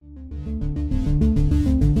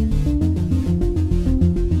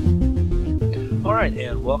right,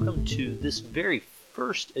 and welcome to this very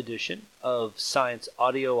first edition of Science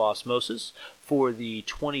Audio Osmosis for the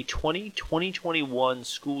 2020-2021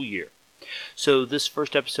 school year. So this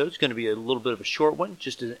first episode is going to be a little bit of a short one,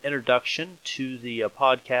 just an introduction to the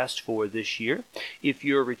podcast for this year. If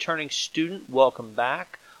you're a returning student, welcome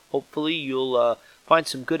back. Hopefully you'll find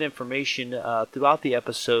some good information throughout the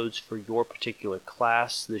episodes for your particular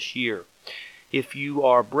class this year. If you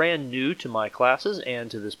are brand new to my classes and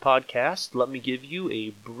to this podcast, let me give you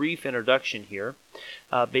a brief introduction here.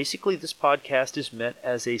 Basically, this podcast is meant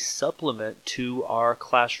as a supplement to our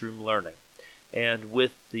classroom learning. And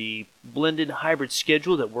with the blended hybrid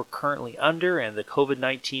schedule that we're currently under and the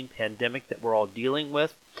COVID-19 pandemic that we're all dealing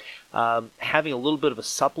with, having a little bit of a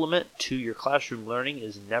supplement to your classroom learning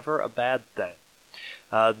is never a bad thing.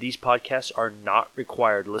 These podcasts are not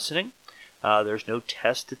required listening. There's no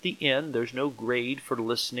test at the end. There's no grade for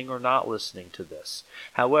listening or not listening to this.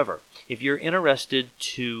 However, if you're interested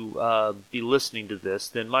to be listening to this,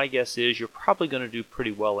 then my guess is you're probably going to do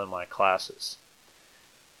pretty well in my classes.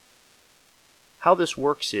 How this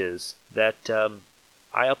works is that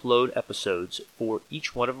I upload episodes for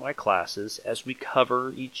each one of my classes as we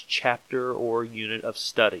cover each chapter or unit of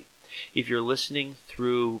study. If you're listening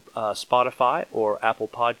through Spotify or Apple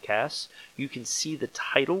Podcasts, you can see the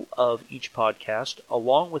title of each podcast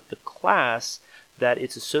along with the class that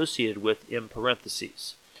it's associated with in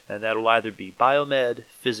parentheses. And that'll either be biomed,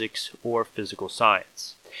 physics, or physical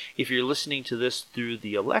science. If you're listening to this through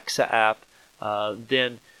the Alexa app,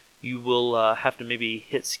 then you will have to maybe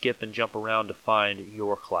hit skip and jump around to find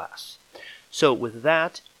your class. So with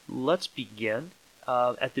that, let's begin.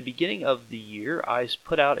 At the beginning of the year, I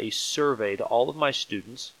put out a survey to all of my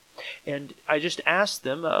students, and I just asked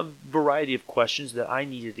them a variety of questions that I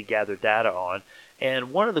needed to gather data on.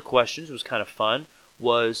 And one of the questions was kind of fun,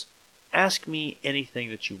 was ask me anything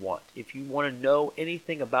that you want. If you want to know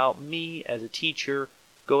anything about me as a teacher,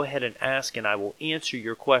 go ahead and ask, and I will answer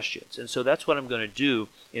your questions. And so that's what I'm going to do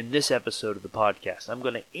in this episode of the podcast. I'm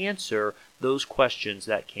going to answer those questions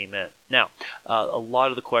that came in. Now, a lot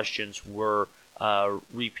of the questions were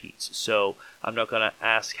repeats. So I'm not going to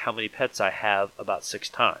ask how many pets I have about 6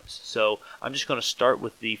 times. So I'm just going to start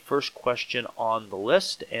with the first question on the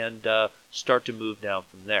list and start to move down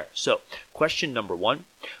from there. So question number 1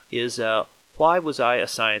 is, why was I a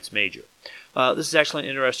science major? This is actually an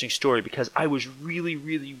interesting story because I was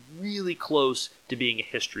really close to being a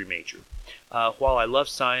history major. While I love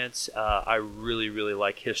science, I really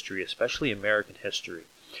like history, especially American history.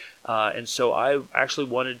 And so I actually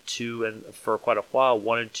wanted to, and for quite a while,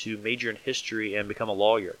 wanted to major in history and become a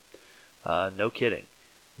lawyer. No kidding.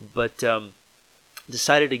 But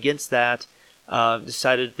decided against that,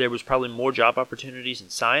 decided there was probably more job opportunities in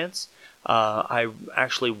science. I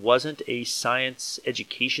actually wasn't a science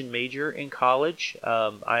education major in college.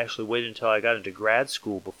 I actually waited until I got into grad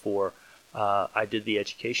school before I did the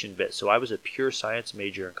education bit. So I was a pure science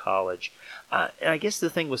major in college. And I guess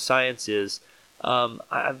the thing with science is,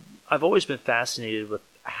 I've always been fascinated with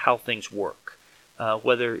how things work,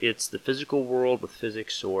 whether it's the physical world with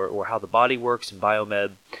physics or how the body works in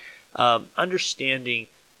biomed. Understanding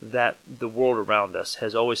that the world around us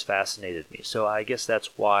has always fascinated me. So I guess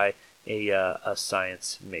that's why a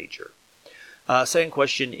science major. Second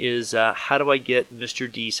question is, how do I get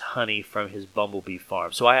Mr. D's honey from his bumblebee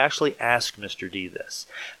farm? So I actually asked Mr. D this.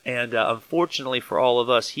 And unfortunately for all of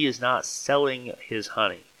us, he is not selling his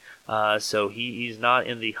honey. So he's not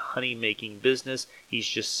in the honey making business. He's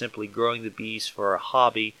just simply growing the bees for a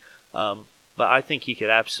hobby. But I think he could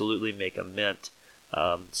absolutely make a mint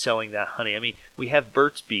selling that honey. I mean, we have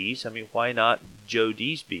Burt's Bees. I mean, why not Joe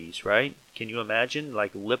D's bees, right? Can you imagine,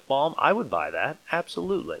 like lip balm? I would buy that,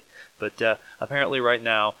 absolutely. But apparently right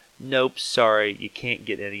now, nope, sorry, you can't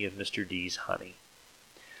get any of Mr. D's honey.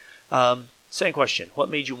 Second question, what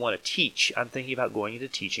made you want to teach? I'm thinking about going into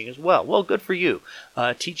teaching as well. Well, good for you.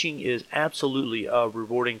 Teaching is absolutely a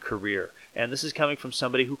rewarding career. And this is coming from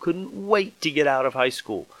somebody who couldn't wait to get out of high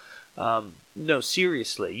school. No,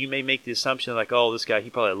 seriously, you may make the assumption like, oh, this guy, he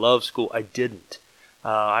probably loves school. I didn't.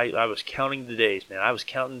 I was counting the days, man. I was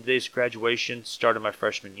counting the days of graduation, started my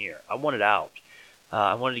freshman year. I wanted out.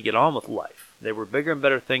 I wanted to get on with life. There were bigger and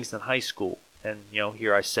better things than high school. And,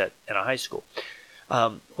 here I sat in a high school.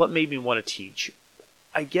 What made me want to teach?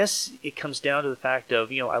 I guess it comes down to the fact of,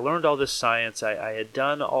 I learned all this science. I had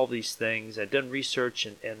done all these things. I'd done research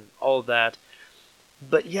and all of that.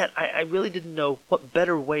 But yet I really didn't know what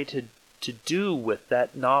better way to do with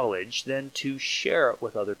that knowledge than to share it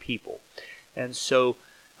with other people. And so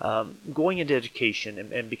going into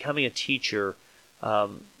education and becoming a teacher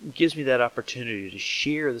gives me that opportunity to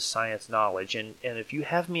share the science knowledge. And if you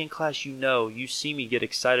have me in class, you see me get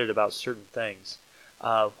excited about certain things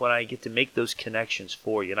when I get to make those connections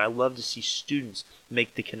for you. And I love to see students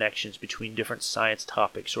make the connections between different science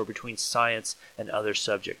topics or between science and other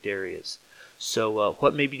subject areas. So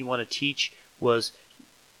what made me want to teach was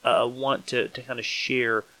want to kind of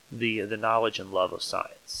share the knowledge and love of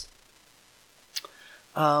science.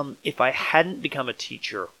 If I hadn't become a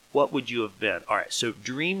teacher, what would you have been? All right, so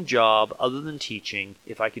dream job other than teaching,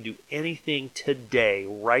 if I could do anything today,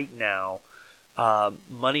 right now,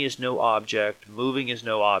 money is no object, moving is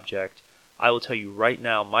no object, I will tell you right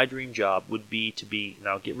now, my dream job would be to be,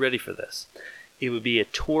 now get ready for this, it would be a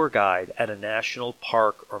tour guide at a national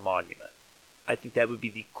park or monument. I think that would be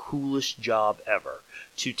the coolest job ever,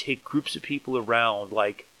 to take groups of people around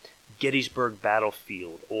like Gettysburg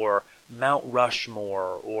Battlefield or Mount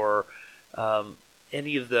Rushmore or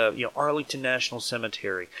any of the, Arlington National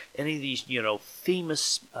Cemetery, any of these,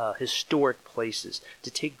 famous historic places, to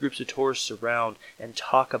take groups of tourists around and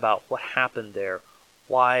talk about what happened there,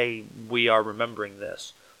 why we are remembering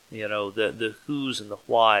this, the who's and the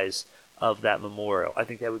whys of that memorial. I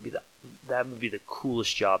think that would be the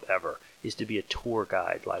coolest job ever, is to be a tour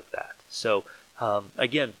guide like that. So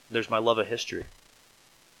again, there's my love of history.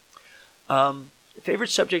 Favorite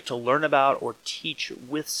subject to learn about or teach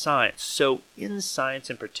with science. So in science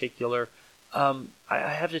in particular, I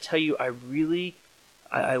have to tell you,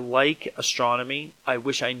 I like astronomy. I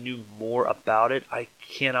wish I knew more about it. I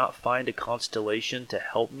cannot find a constellation to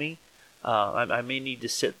help me. I may need to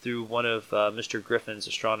sit through one of Mr. Griffin's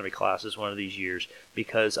astronomy classes one of these years,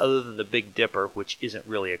 because other than the Big Dipper, which isn't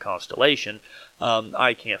really a constellation,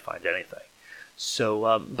 I can't find anything.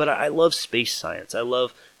 So, but I love space science. I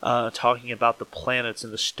love talking about the planets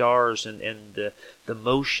and the stars and the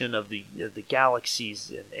motion of the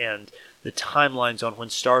galaxies and the timelines on when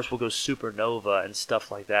stars will go supernova and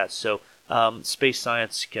stuff like that. So space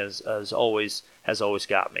science has always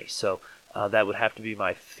got me. So that would have to be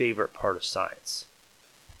my favorite part of science.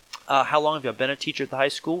 How long have I been a teacher at the high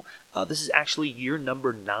school? This is actually year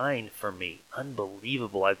number 9 for me.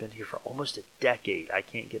 Unbelievable. I've been here for almost a decade. I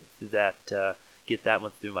can't get through get that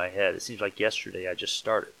one through my head. It seems like yesterday I just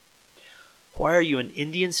started. Why are you an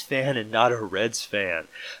Indians fan and not a Reds fan?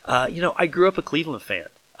 I grew up a Cleveland fan.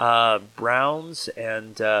 Browns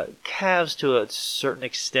and Cavs to a certain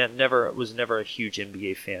extent. Was never a huge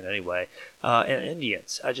NBA fan anyway. And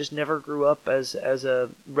Indians. I just never grew up as a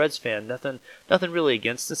Reds fan. Nothing really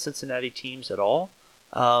against the Cincinnati teams at all.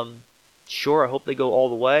 Sure, I hope they go all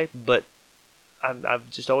the way, but I've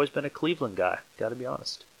just always been a Cleveland guy. Got to be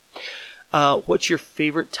honest. What's your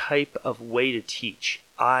favorite type of way to teach?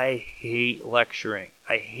 I hate lecturing.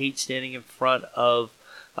 I hate standing in front of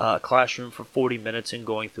a classroom for 40 minutes and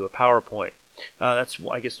going through a PowerPoint. That's,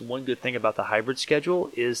 I guess, one good thing about the hybrid schedule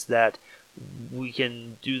is that we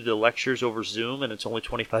can do the lectures over Zoom and it's only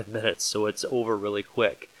 25 minutes, so it's over really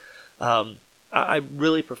quick. I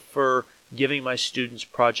really prefer giving my students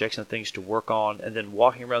projects and things to work on and then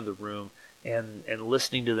walking around the room and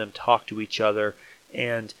listening to them talk to each other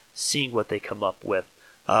and seeing what they come up with.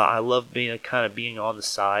 I love being on the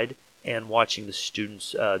side and watching the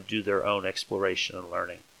students do their own exploration and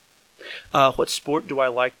learning. What sport do I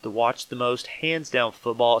like to watch the most? Hands down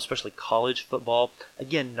football, especially college football.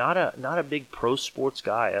 Again, not a big pro sports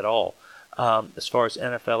guy at all as far as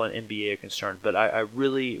NFL and NBA are concerned, but I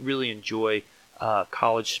really, really enjoy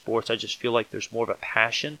college sports. I just feel like there's more of a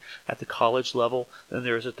passion at the college level than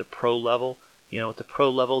there is at the pro level. At the pro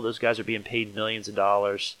level, those guys are being paid millions of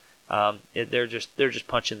dollars. They're just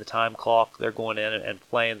punching the time clock. They're going in and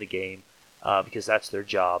playing the game because that's their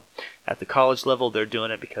job. At the college level, they're doing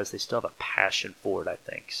it because they still have a passion for it, I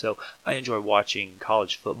think. So I enjoy watching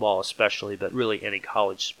college football especially, but really any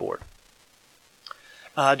college sport.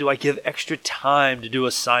 Do I give extra time to do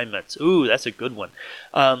assignments? Ooh, that's a good one.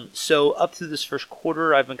 So up through this first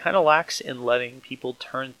quarter, I've been kind of lax in letting people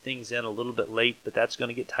turn things in a little bit late, but that's going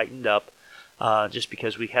to get tightened up. Just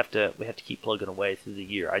because we have to keep plugging away through the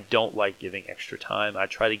year. I don't like giving extra time. I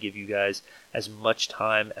try to give you guys as much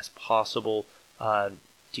time as possible to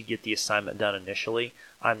get the assignment done initially.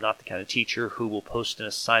 I'm not the kind of teacher who will post an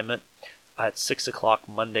assignment at 6 o'clock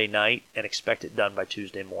Monday night and expect it done by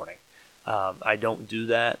Tuesday morning. I don't do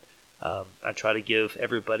that. I try to give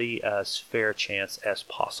everybody as fair a chance as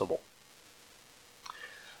possible.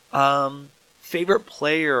 Favorite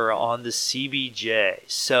player on the CBJ?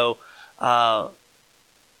 So I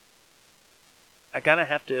kind of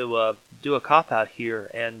have to do a cop-out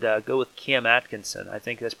here and go with Cam Atkinson. I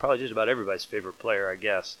think that's probably just about everybody's favorite player, I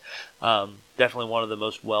guess. Definitely one of the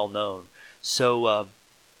most well-known. So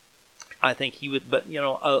I think he would, but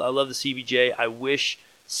I love the CBJ. I wish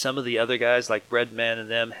some of the other guys like Breadman and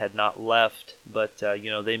them had not left, but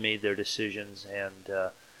they made their decisions,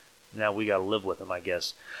 and now we got to live with them, I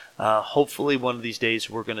guess. Hopefully, one of these days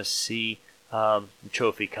we're going to see the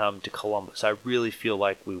trophy come to Columbus. I really feel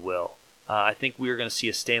like we will. I think we are going to see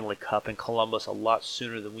a Stanley Cup in Columbus a lot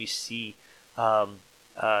sooner than we see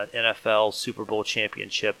NFL Super Bowl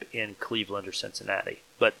championship in Cleveland or Cincinnati.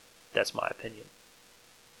 But that's my opinion.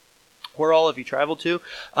 Where all have you traveled to?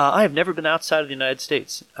 I have never been outside of the United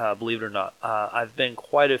States, believe it or not. I've been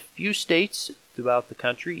quite a few states throughout the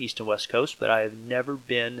country, East and West Coast, but I have never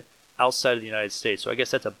been outside of the United States. So I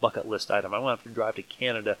guess that's a bucket list item. I'm going to have to drive to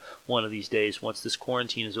Canada one of these days once this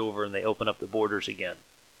quarantine is over and they open up the borders again.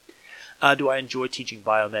 Do I enjoy teaching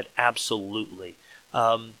biomed? Absolutely.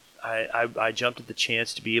 I jumped at the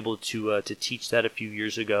chance to be able to teach that a few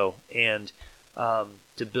years ago, and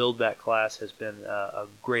to build that class has been a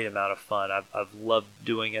great amount of fun. I've loved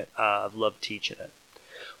doing it. I've loved teaching it.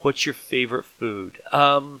 What's your favorite food?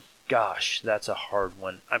 Gosh, that's a hard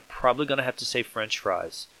one. I'm probably going to have to say French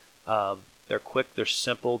fries. They're quick, they're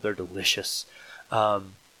simple, they're delicious. I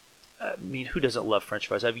mean, who doesn't love French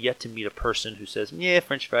fries? I've yet to meet a person who says, yeah,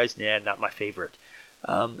 French fries, nah, not my favorite.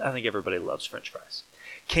 I think everybody loves French fries.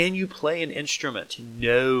 Can you play an instrument?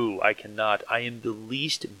 No, I cannot. I am the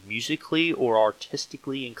least musically or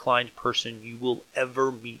artistically inclined person you will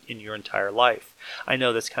ever meet in your entire life. I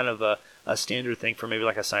know that's kind of a standard thing for maybe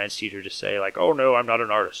like a science teacher to say, like, oh no, I'm not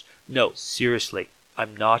an artist. No, seriously,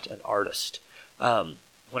 I'm not an artist.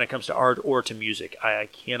 When it comes to art or to music, I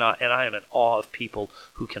cannot, and I am in awe of people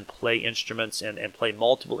who can play instruments and play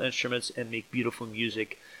multiple instruments and make beautiful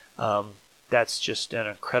music. That's just an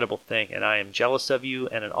incredible thing, and I am jealous of you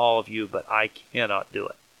and in awe of you, but I cannot do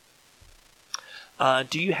it.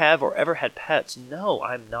 Do you have or ever had pets? No,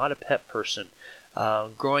 I'm not a pet person.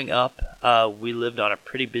 Growing up, we lived on a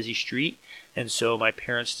pretty busy street, and so my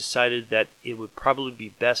parents decided that it would probably be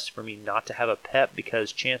best for me not to have a pet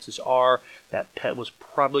because chances are that pet was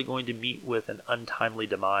probably going to meet with an untimely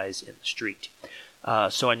demise in the street.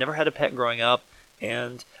 So I never had a pet growing up,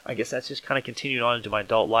 and I guess that's just kind of continued on into my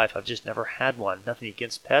adult life. I've just never had one. Nothing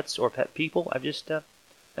against pets or pet people. I've just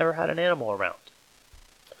never had an animal around.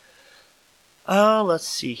 Let's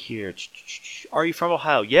see here. Are you from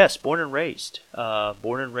Ohio? Yes, born and raised.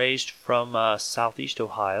 Born and raised from southeast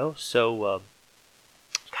Ohio, so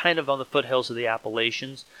kind of on the foothills of the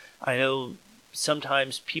Appalachians. I know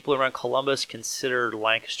sometimes people around Columbus consider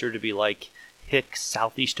Lancaster to be like Hick,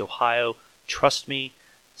 southeast Ohio. Trust me,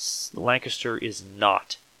 Lancaster is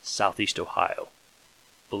not southeast Ohio.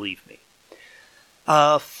 Believe me.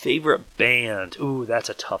 Favorite band? Ooh, that's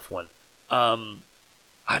a tough one.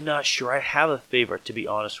 I'm not sure I have a favorite, to be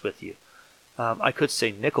honest with you. I could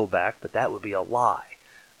say Nickelback, but that would be a lie.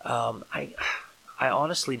 I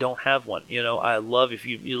honestly don't have one. I love, if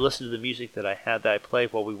you listen to the music that I play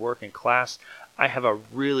while we work in class, I have a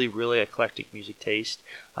really, really eclectic music taste.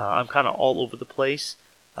 I'm kind of all over the place.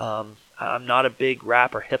 I'm not a big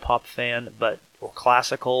rap or hip-hop fan, or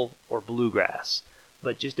classical or bluegrass.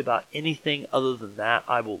 But just about anything other than that,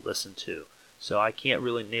 I will listen to. So I can't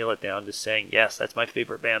really nail it down to saying, yes, that's my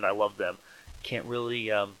favorite band, I love them. Can't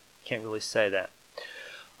really say that.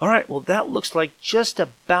 All right, well, that looks like just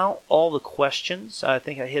about all the questions. I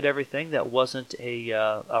think I hit everything that wasn't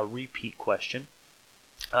a repeat question.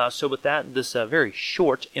 So with that, this very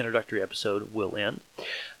short introductory episode will end.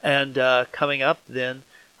 And coming up then,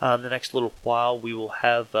 the next little while, we will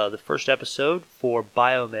have the first episode for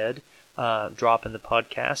Biomed drop in the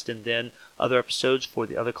podcast, and then other episodes for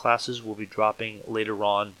the other classes will be dropping later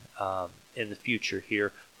on in the future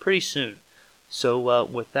here pretty soon. So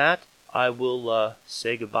with that, I will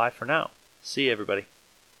say goodbye for now. See you, everybody.